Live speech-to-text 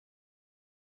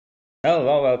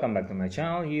Hello, welcome back to my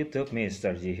channel, YouTube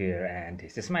meestergee here, and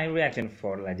this is my reaction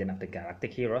for Legend of the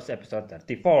Galactic Heroes episode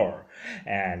 34.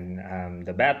 And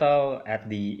the battle at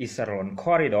the Iserlon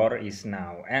corridor is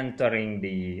now entering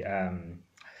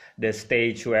the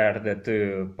stage where the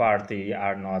two party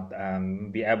are not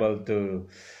be able to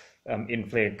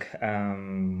inflict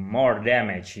more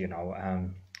damage.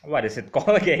 What is it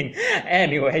called again?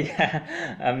 Anyway,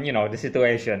 the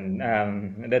situation,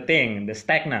 the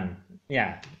stagnant,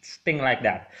 yeah, thing like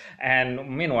that.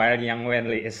 And meanwhile, young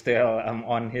Wenli is still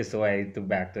on his way to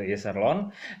back to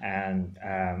Iserlon, and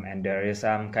there is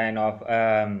some kind of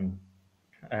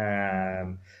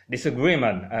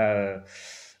disagreement,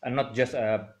 not just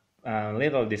a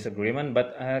little disagreement,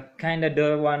 but kind of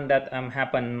the one that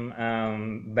happened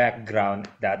background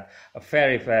that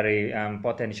very very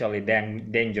potentially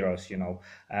dangerous,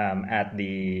 at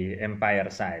the Empire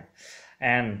side.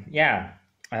 And yeah,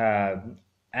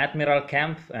 Admiral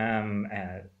Kemp, no,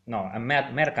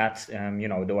 Merkatz,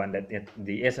 the one that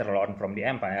the Iserlon from the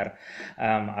Empire,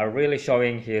 are really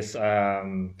showing his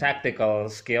tactical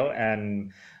skill,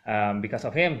 and because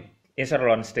of him,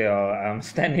 Iserlon still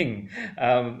standing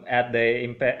at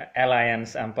the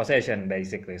Alliance possession,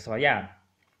 basically. So yeah,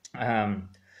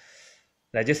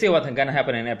 let's just see what's gonna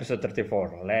happen in episode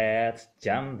 34. Let's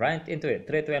jump right into it.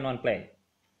 3, 2, and 1, play.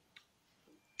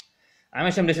 I'm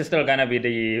assuming this is still gonna be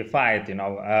the fight,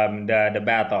 the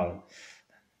battle,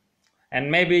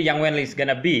 and maybe Yang Wenli is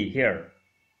gonna be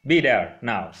there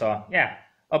now. So yeah,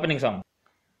 opening song.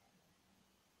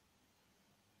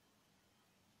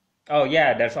 Oh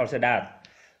yeah, there's also that.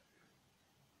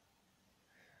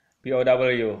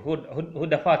 POW. Who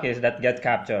the fuck is that get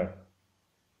captured?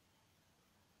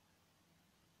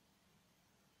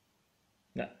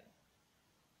 Yeah.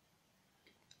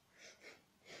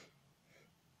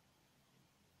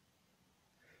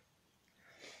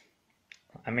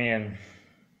 I mean,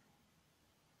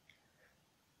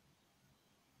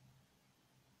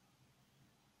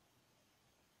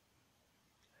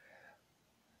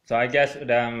 so I guess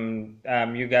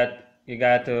you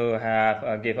got to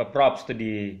have give a props to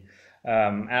the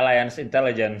Alliance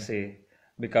intelligence,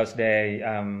 because they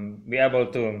be able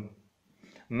to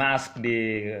mask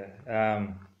the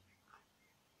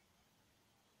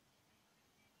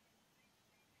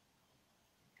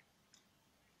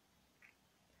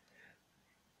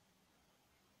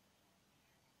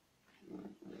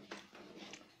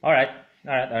all right,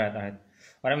 all right, all right, all right.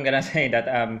 What I'm gonna say that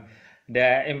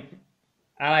the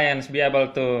Alliance be able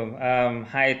to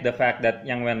hide the fact that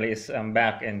Yang Wenli is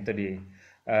back into the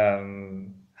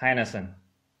Heinessen.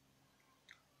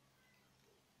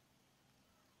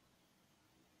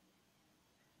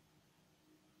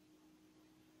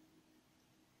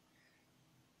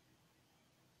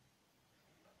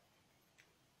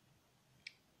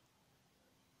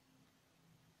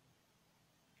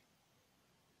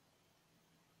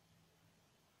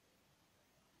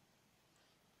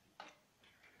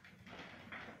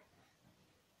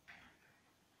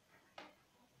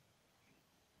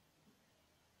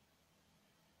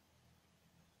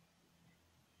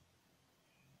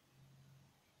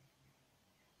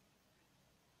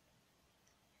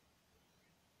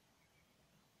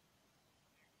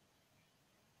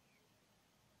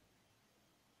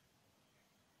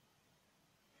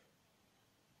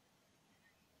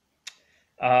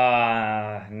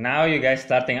 Now you guys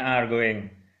starting arguing.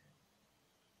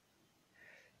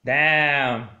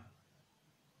 Damn.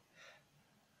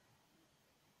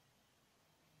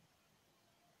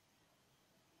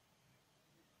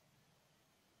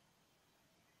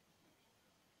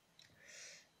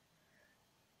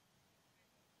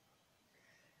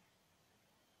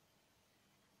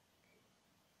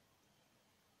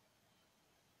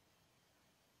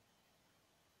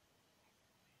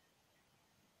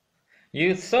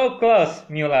 You so close,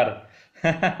 Mueller.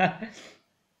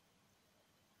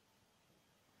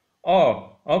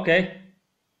 Oh, okay.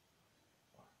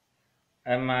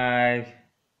 Am I?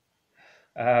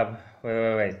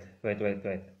 Wait.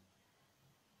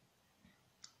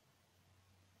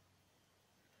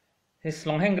 His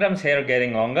Longhengram's hair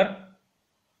getting longer.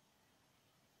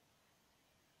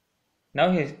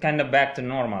 Now he's kind of back to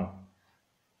normal.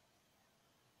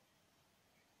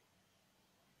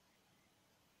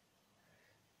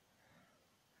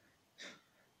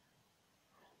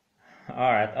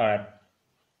 All right, all right.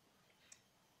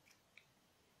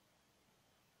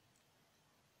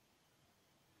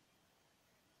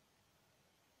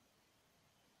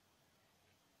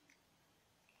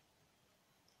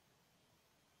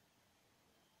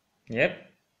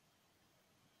 Yep.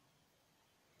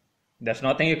 There's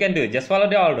nothing you can do. Just follow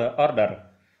the order,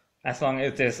 as long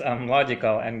as it is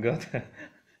logical and good.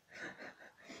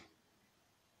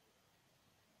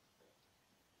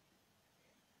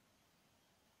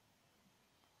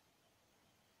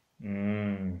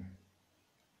 Mm.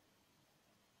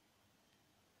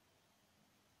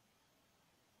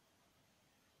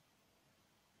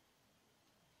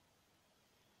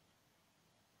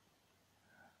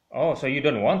 Oh, so you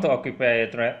don't want to occupy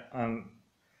it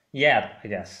yet, I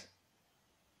guess.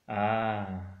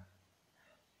 Ah,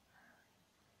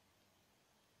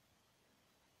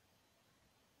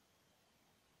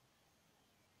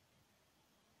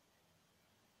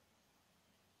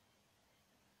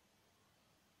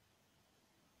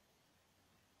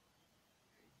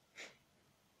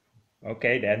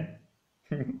 okay then.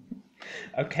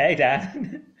 Okay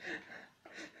then.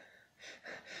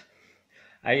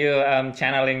 Are you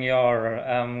channeling your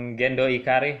Gendo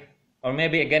Ikari? Or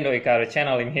maybe Gendo Ikari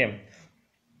channeling him?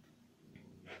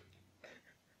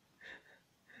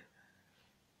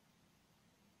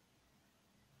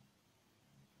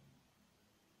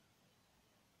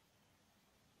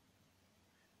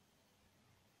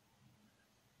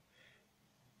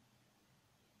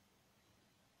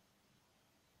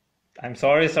 I'm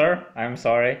sorry, sir. I'm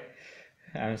sorry.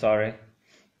 I'm sorry.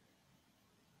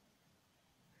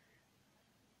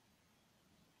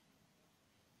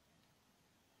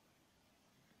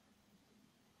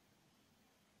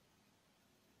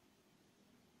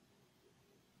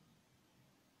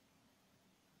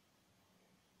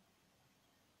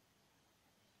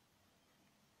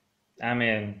 I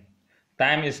mean,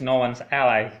 time is no one's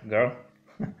ally, girl.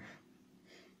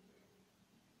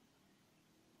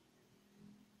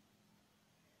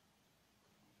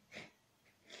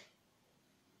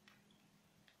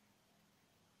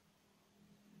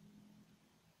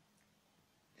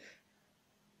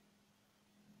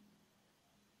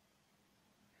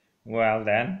 Well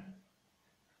then.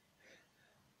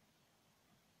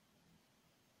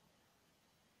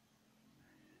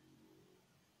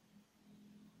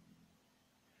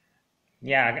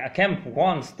 Yeah, Kemp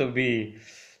wants to be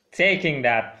taking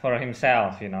that for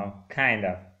himself, kind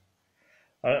of.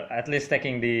 Or at least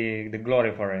taking the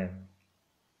glory for it.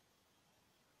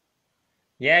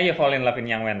 Yeah, you fall in love in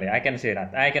Young Wenli. I can see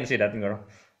that. I can see that, girl.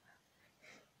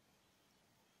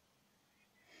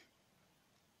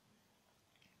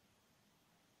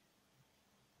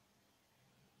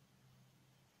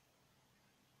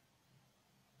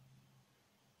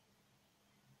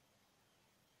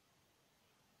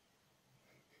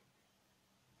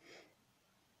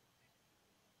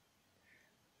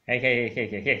 Hey, hey, hey,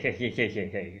 hey, hey, hey, hey, hey, hey,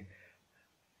 hey.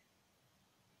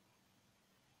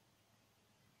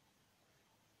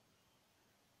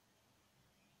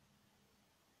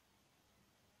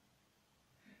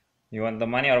 You want the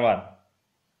money or what?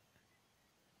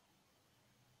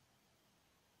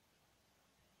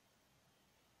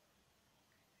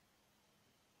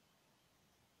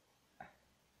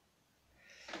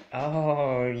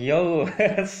 Oh, yo,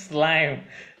 slime.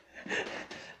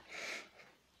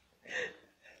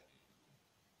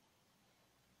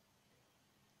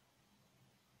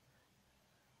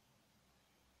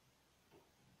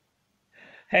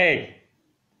 Hey,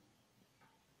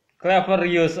 clever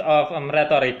use of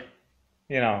rhetoric,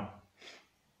 you know.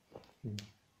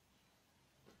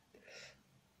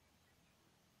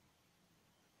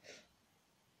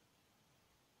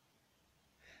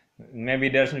 Maybe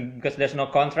there's because there's no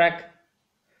contract.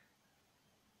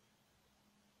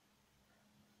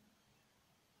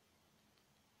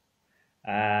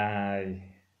 Uh,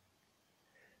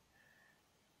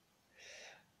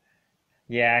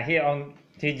 yeah,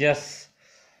 he just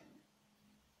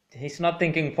he's not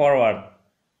thinking forward.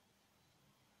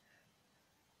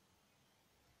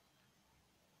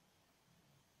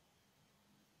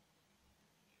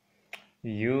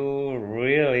 You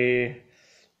really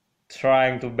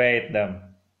trying to bait them.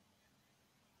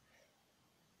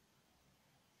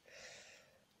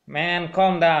 Man,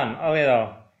 calm down a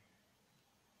little.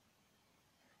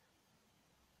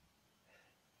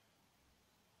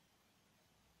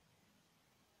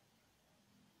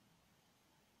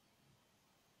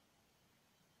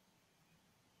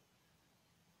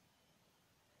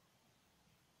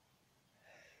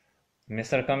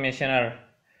 Mr. Commissioner,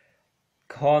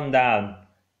 calm down.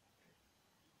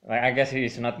 Like, I guess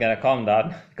he's not gonna calm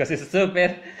down because he's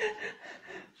stupid.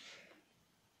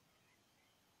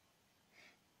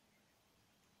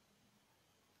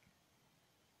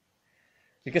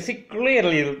 Because he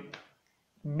clearly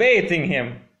baiting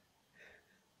him.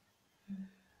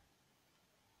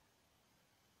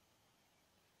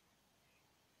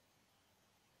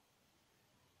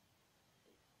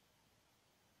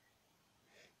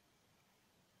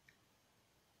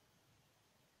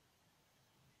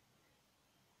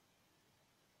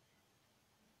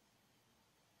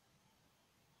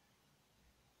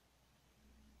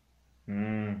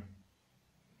 Hmm.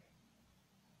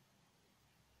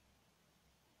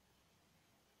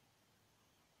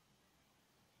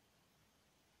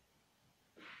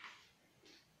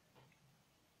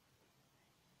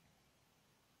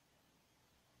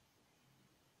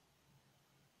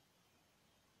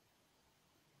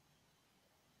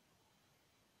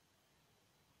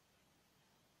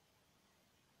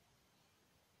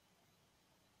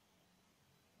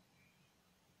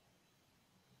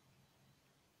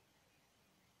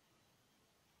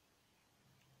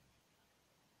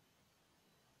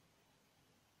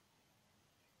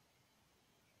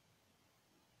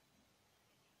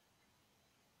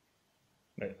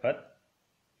 Wait, what?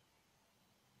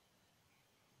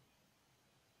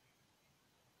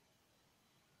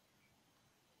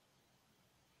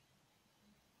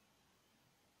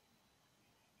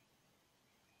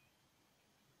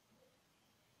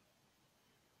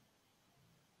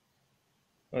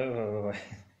 Wait.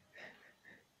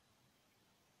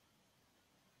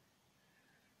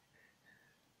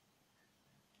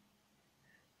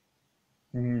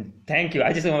 Thank you.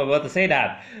 I just was about to say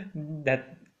that.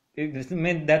 That it just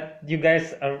meant that you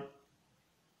guys are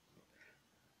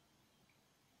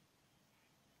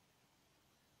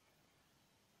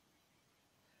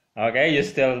okay.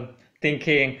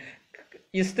 Thinking.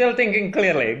 You're still thinking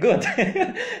clearly. Good.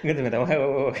 Good.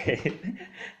 Okay.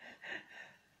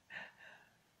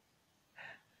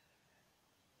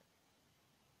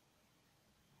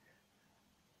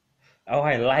 Oh,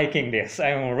 I'm liking this.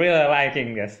 I'm really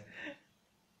liking this.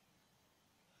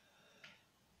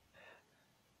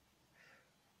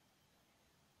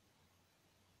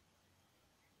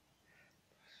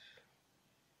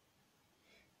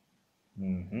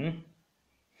 Mm-hmm.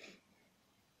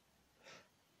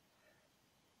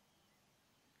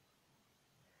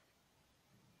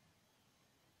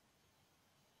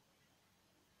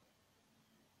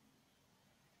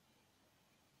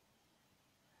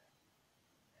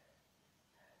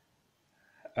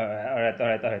 All right.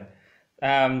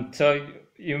 So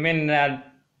you mean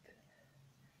that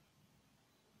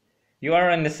you are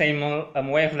on the same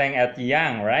wavelength as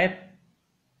Yang, right?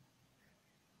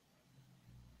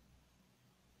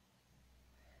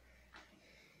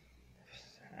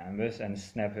 Ambush and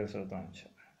snap his launch.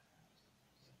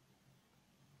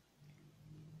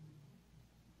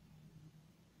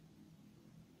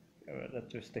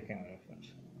 That you're sticking with.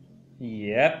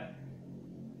 Yep.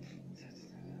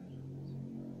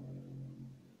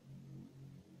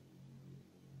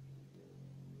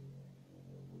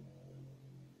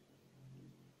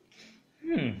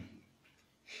 Hmm.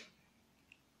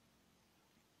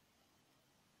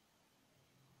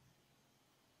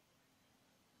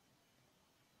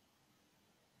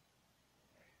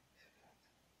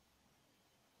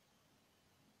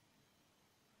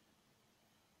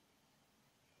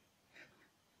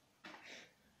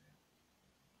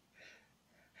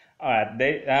 All right.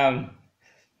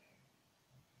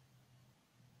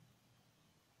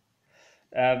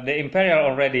 The Imperial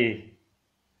already.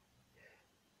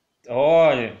 Oh,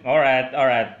 all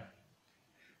right.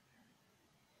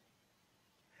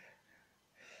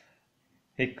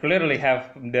 He clearly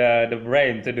have the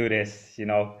brain to do this. I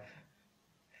mean,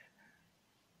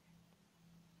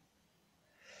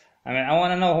 I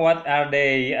want to know what are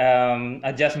the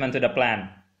adjustment to the plan.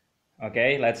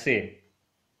 Okay, let's see.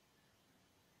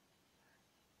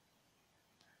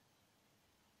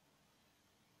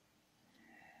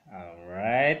 All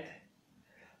right.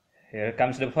 Here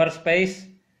comes the first phase.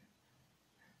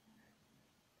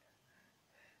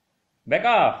 Back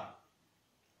off.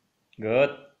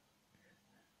 Good.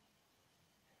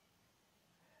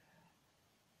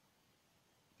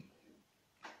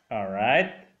 All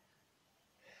right.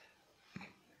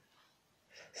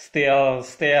 Still.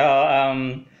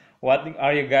 What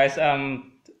are you guys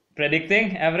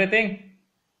predicting? Everything?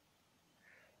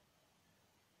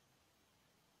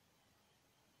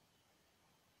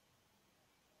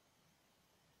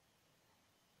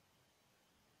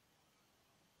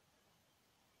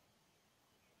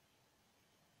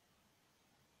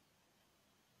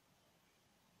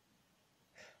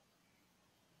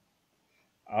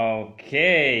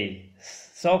 Okay.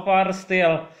 So far,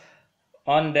 still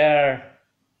on their.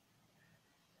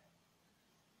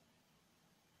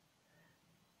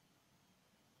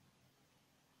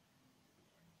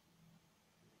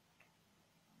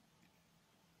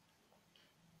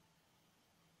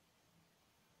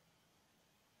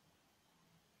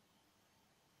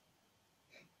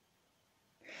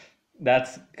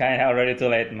 That's kind of already too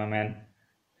late, my man.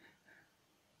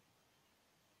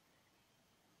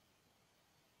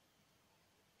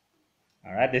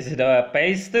 All right, this is the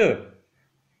phase two.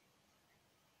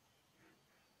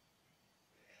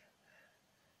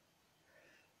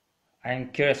 I'm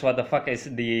curious what the fuck is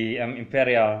the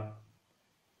Imperial,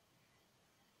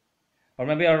 or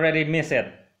maybe I already miss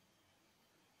it.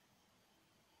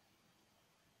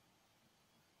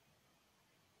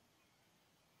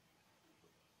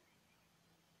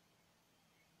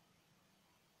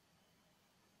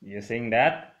 Using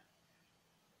that.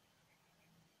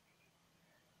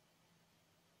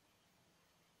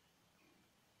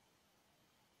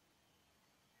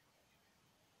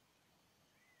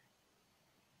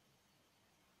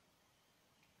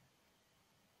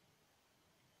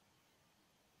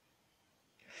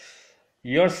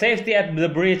 Your safety at the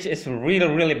bridge is really,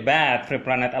 really bad, Free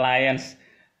Planet Alliance.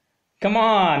 Come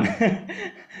on!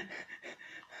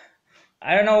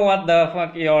 I don't know what the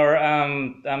fuck your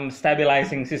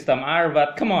stabilizing system are,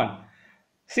 but come on.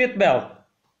 Seatbelt.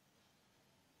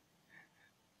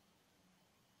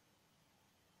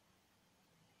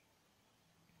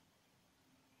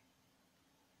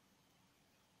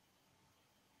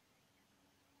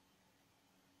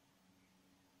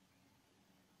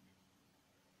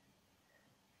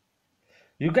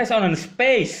 You guys are in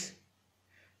space.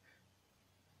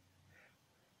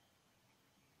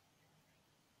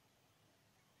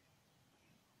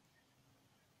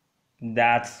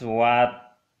 That's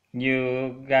what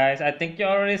you guys, I think you're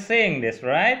already seeing this,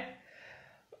 right?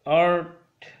 Or,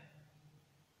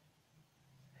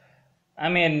 I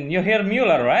mean, you hear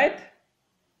Mueller, right?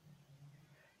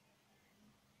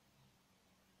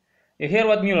 You hear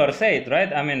what Mueller said,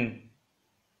 right? I mean,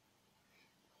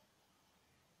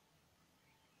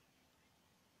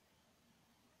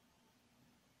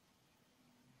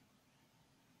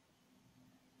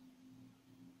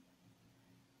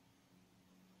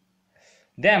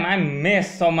 damn, I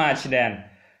missed so much then.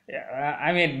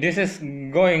 I mean, this is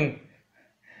going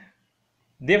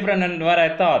different than what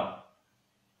I thought.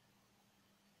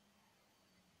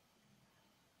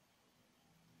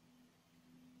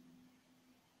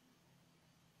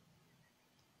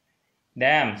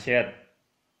 Damn, shit.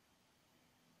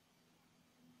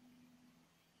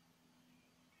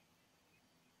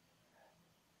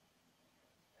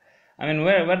 I mean,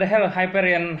 where the hell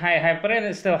Hyperion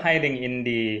is still hiding in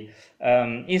the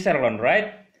Iserlon,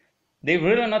 right? They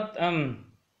really not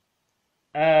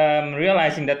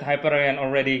realizing that Hyperion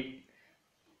already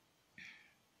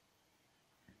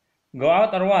go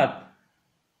out or what?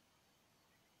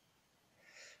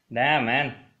 Damn,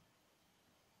 man.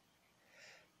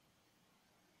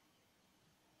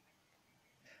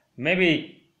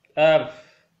 Maybe the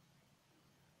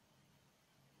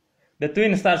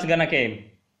twin stars gonna came.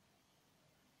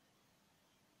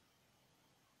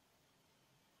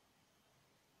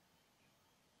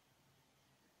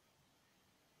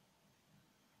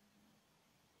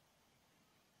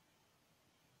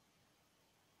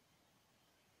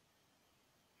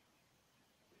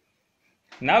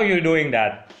 Now you're doing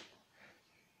that.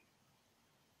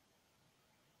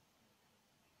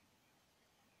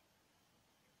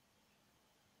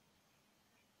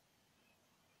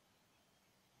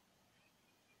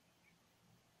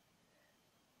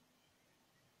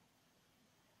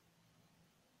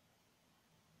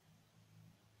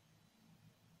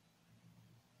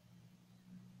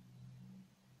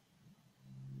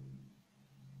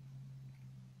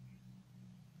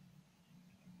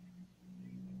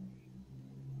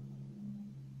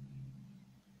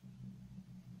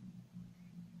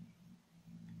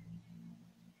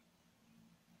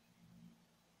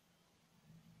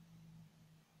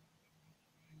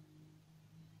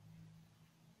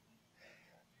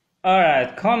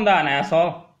 Alright, calm down,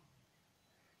 asshole.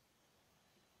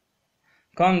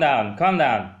 Calm down, calm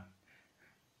down.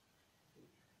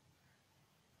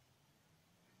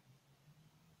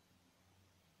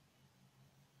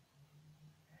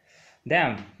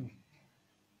 Damn.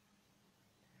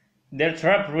 Their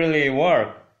trap really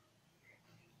worked.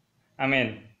 I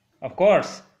mean, of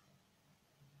course.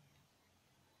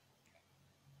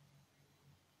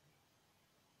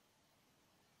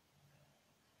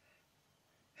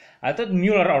 I thought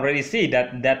Mueller already see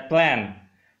that plan.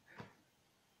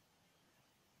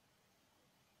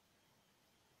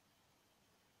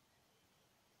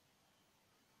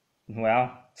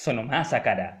 Well, sonomasa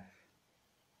kada.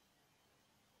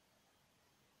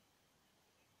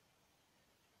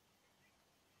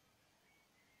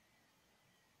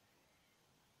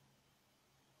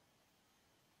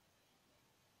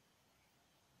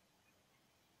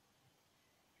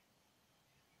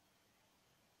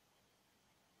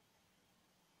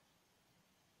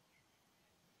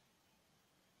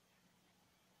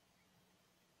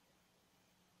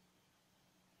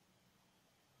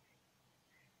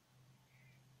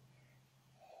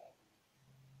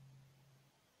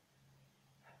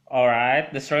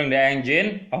 Alright, destroying the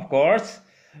engine, of course.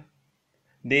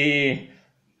 The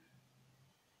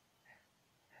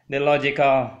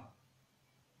logical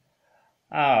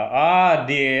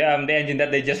the engine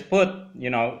that they just put, you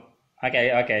know.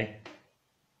 Okay.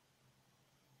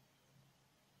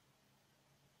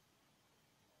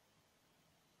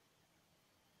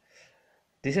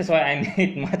 This is why I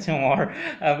need much more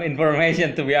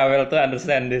information to be able to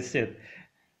understand this shit.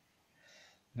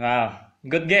 Wow,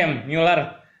 good game,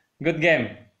 Mueller. Good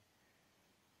game.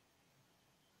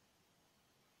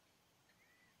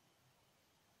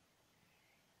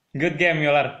 Good game,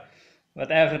 Mueller, but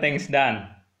everything's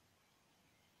done.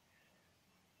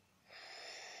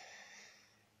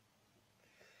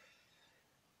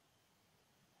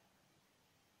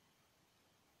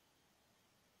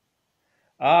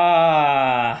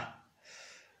 Ah,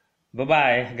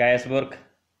 bye-bye, Gainsbourg.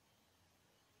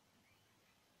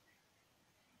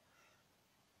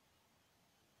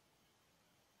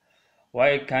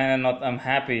 Why kinda not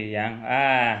happy, Yang?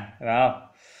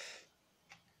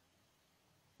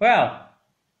 Well,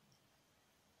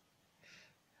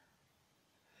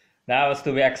 that was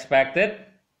to be expected.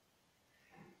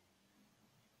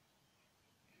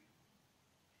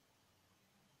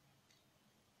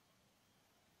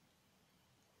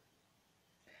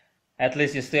 At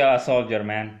least you're still a soldier,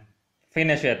 man.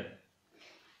 Finish it.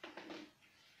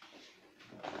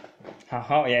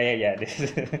 Oh, yeah. This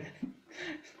is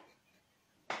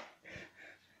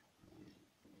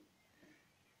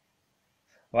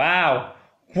wow.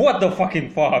 What the fucking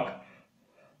fuck?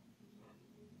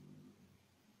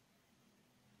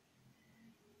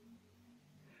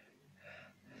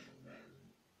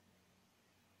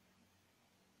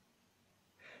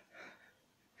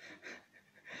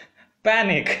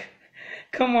 Panic.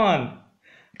 Come on.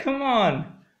 Come on.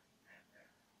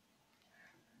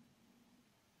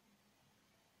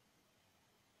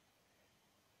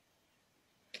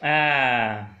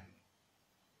 Ah.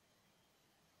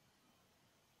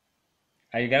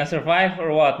 Are you gonna survive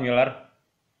or what, Mueller?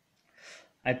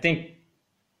 I think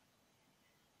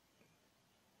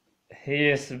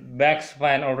his back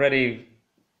spine already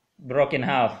broke in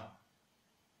half.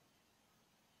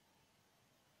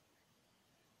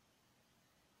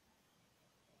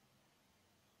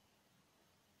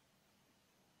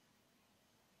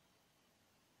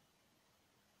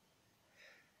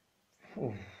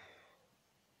 Oof.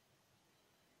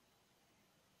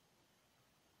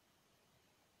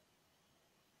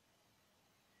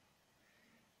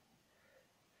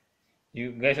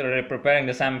 You guys are already preparing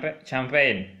the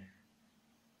champagne.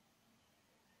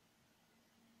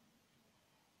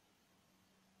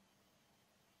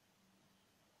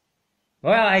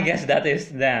 Well, I guess that is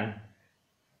then.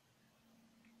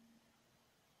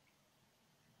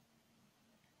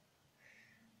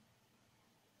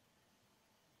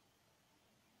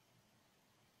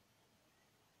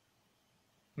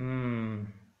 Hmm.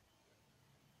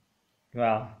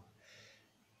 Well.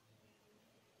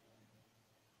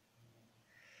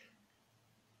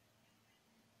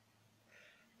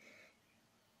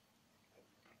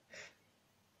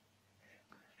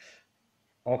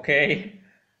 Okay.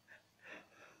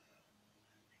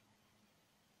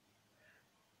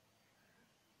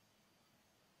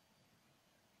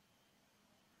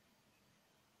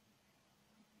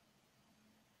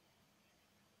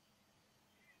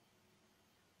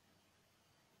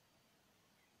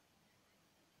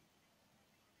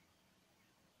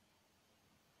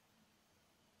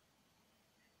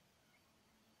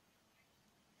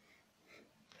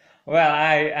 Well,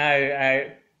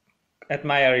 I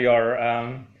admire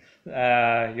your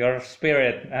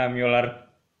spirit, Mueller.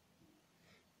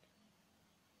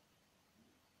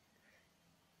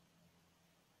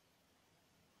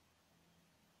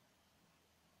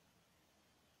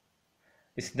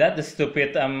 Is that the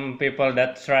stupid people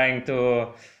that trying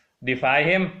to defy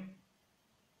him?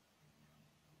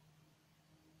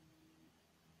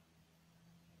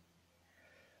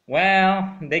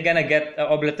 Well, they gonna get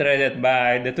obliterated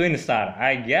by the Twin Star.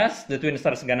 I guess the Twin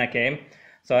Star's gonna came.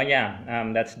 So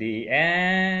yeah, that's the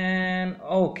end.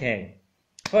 Okay.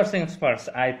 First things first,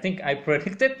 I think I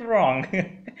predicted wrong.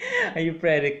 You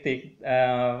predicted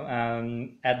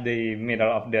at the middle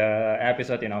of the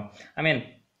episode, I mean,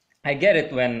 I get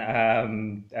it when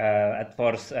at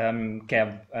first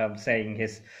Kev saying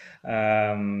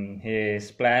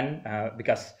his plan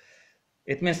because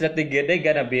it means that they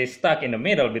gonna be stuck in the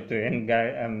middle between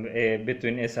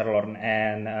Iserlorn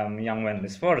and Young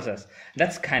Wendy's forces.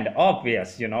 That's kind of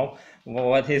obvious,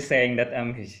 what he's saying that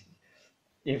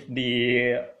if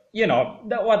the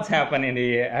that what's happened in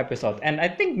the episode, and I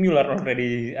think Mueller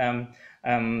already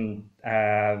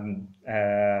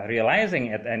realizing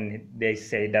it, and they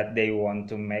say that they want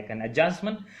to make an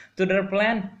adjustment to their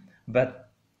plan, but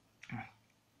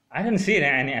I don't see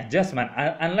any adjustment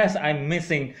unless I'm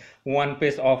missing one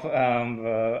piece of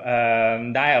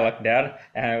dialogue there.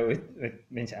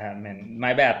 Means I mean,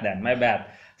 my bad then, my bad.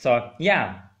 So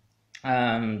yeah,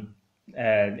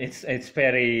 it's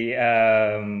very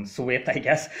sweet, I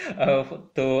guess,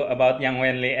 to about Yang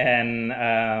Wenli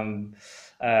and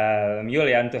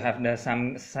Julian to have the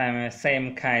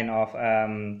same kind of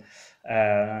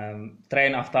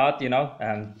train of thought,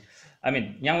 I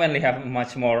mean, Yang Wenli have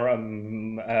much more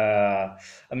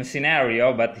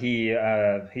scenario, but he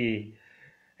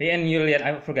and Julian,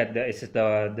 I forget is it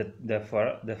the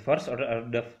first or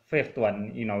the fifth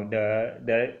one,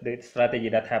 the strategy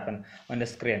that happened on the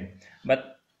screen.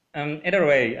 But either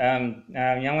way,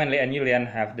 Yang Wenli and Julian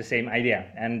have the same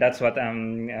idea, and that's what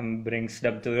brings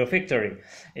them to the victory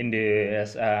in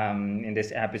this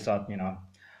episode,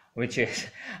 which is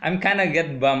I'm kind of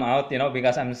get bummed out,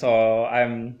 because I'm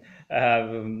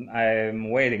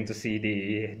waiting to see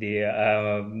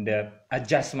the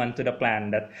adjustment to the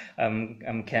plan that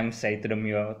Cam say to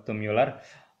Mueller,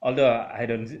 although I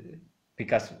don't,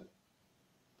 because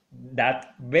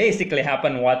that basically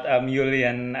happened what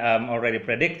Julian already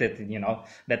predicted,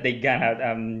 that they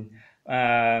gonna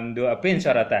do a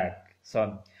pincer attack.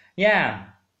 So yeah,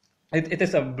 it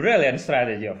is a brilliant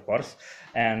strategy, of course,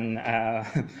 and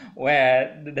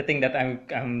where the thing that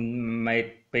I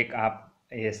might pick up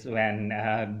is when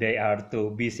they are too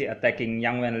busy attacking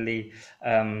Yang Wenli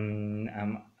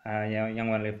Yang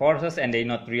Wenli forces, and they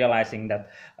not realizing that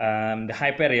the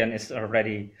Hyperion is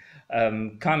already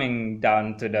coming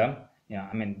down to them.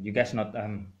 I mean, you guys not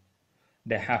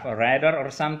they have a radar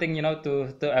or something, to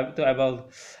able,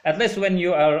 at least when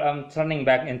you are turning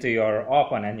back into your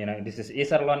opponent, this is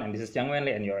Iserlon and this is Yang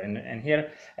Wenli, and you're in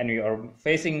here and you are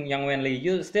facing Yang Wenli,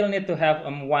 you still need to have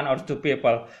one or two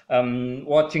people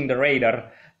watching the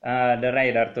radar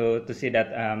to see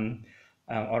that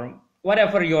or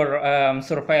whatever your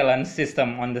surveillance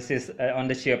system on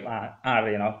the ship are,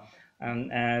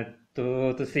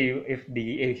 to see if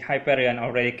the Hyperion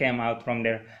already came out from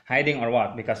their hiding or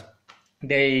what, because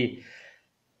they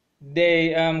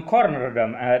cornered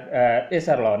them at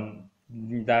Iserlon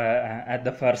at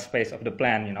the first phase of the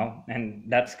plan, and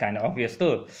that's kind of obvious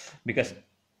too, because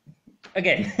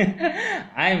again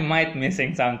I might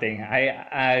missing something.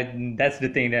 I that's the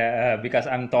thing that because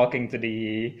I'm talking to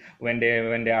when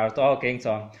they are talking,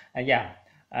 so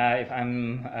if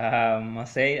I'm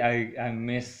must say I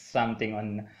missed something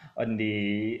on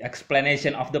the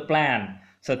explanation of the plan,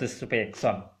 so to speak.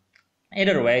 So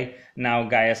either way, now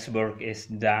Gaiusburg is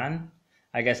done.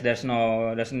 I guess there's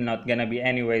not gonna be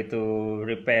any way to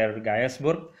repair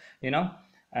Gaiusburg,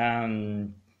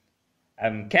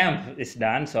 camp is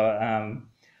done. So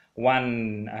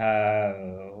one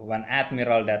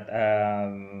admiral that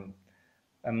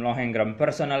Lohengram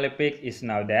personally picked is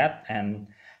now dead, and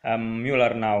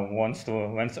Mueller now wants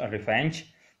a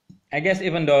revenge. I guess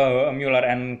even though Mueller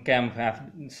and Kemp have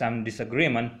some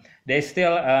disagreement, they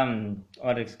still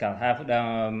what is called have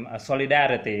a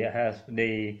solidarity. Has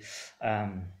the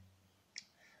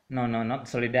no, not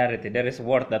solidarity. There is a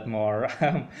word that more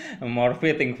more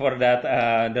fitting for that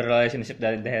the relationship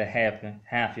that they have.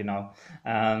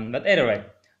 But anyway,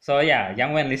 so yeah,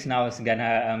 Yang Wenli now is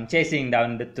gonna chasing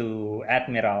down the two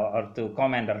admiral or two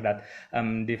commander that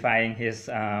defying his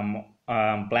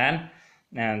plan.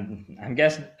 And I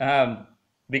guess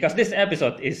because this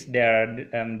episode is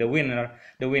the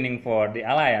winning for the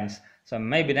alliance, so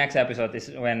maybe next episode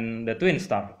is when the Twin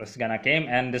Star is gonna came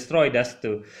and destroy those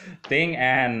two thing,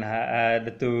 and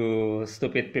the two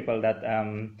stupid people that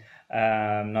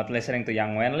not listening to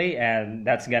Yang Wenli, and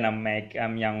that's gonna make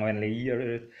Yang Wenli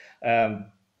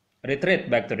retreat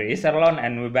back to the Iserlon,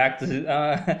 and we're back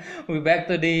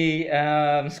to the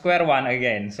square one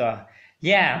again. So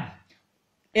yeah,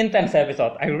 intense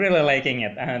episode. I really liking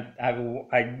it, and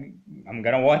I'm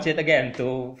gonna watch it again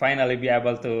to finally be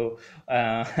able to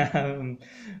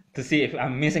to see if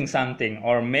I'm missing something,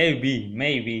 or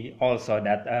maybe also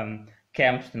that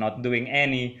Camp's not doing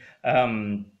any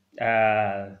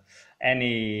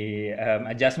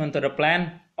adjustment to the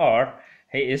plan, or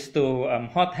he is too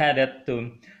hot-headed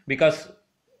to, because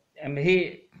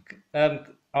he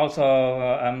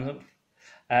also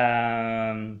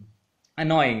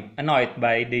annoyed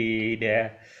by the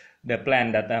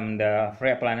plan that the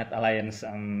Free Planet Alliance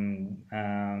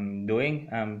doing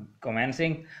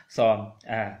commencing. So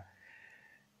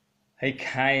he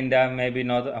kinda maybe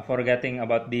not forgetting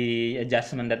about the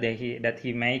adjustment that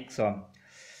he makes. So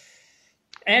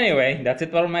anyway, that's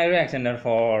it for my reaction there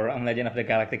for Legend of the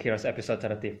Galactic Heroes episode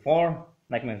 34.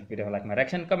 Like my video, like my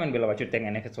reaction, comment below what you think,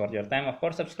 and if it's worth your time, of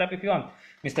course, subscribe if you want.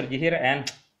 Mr. G here, and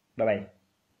bye bye.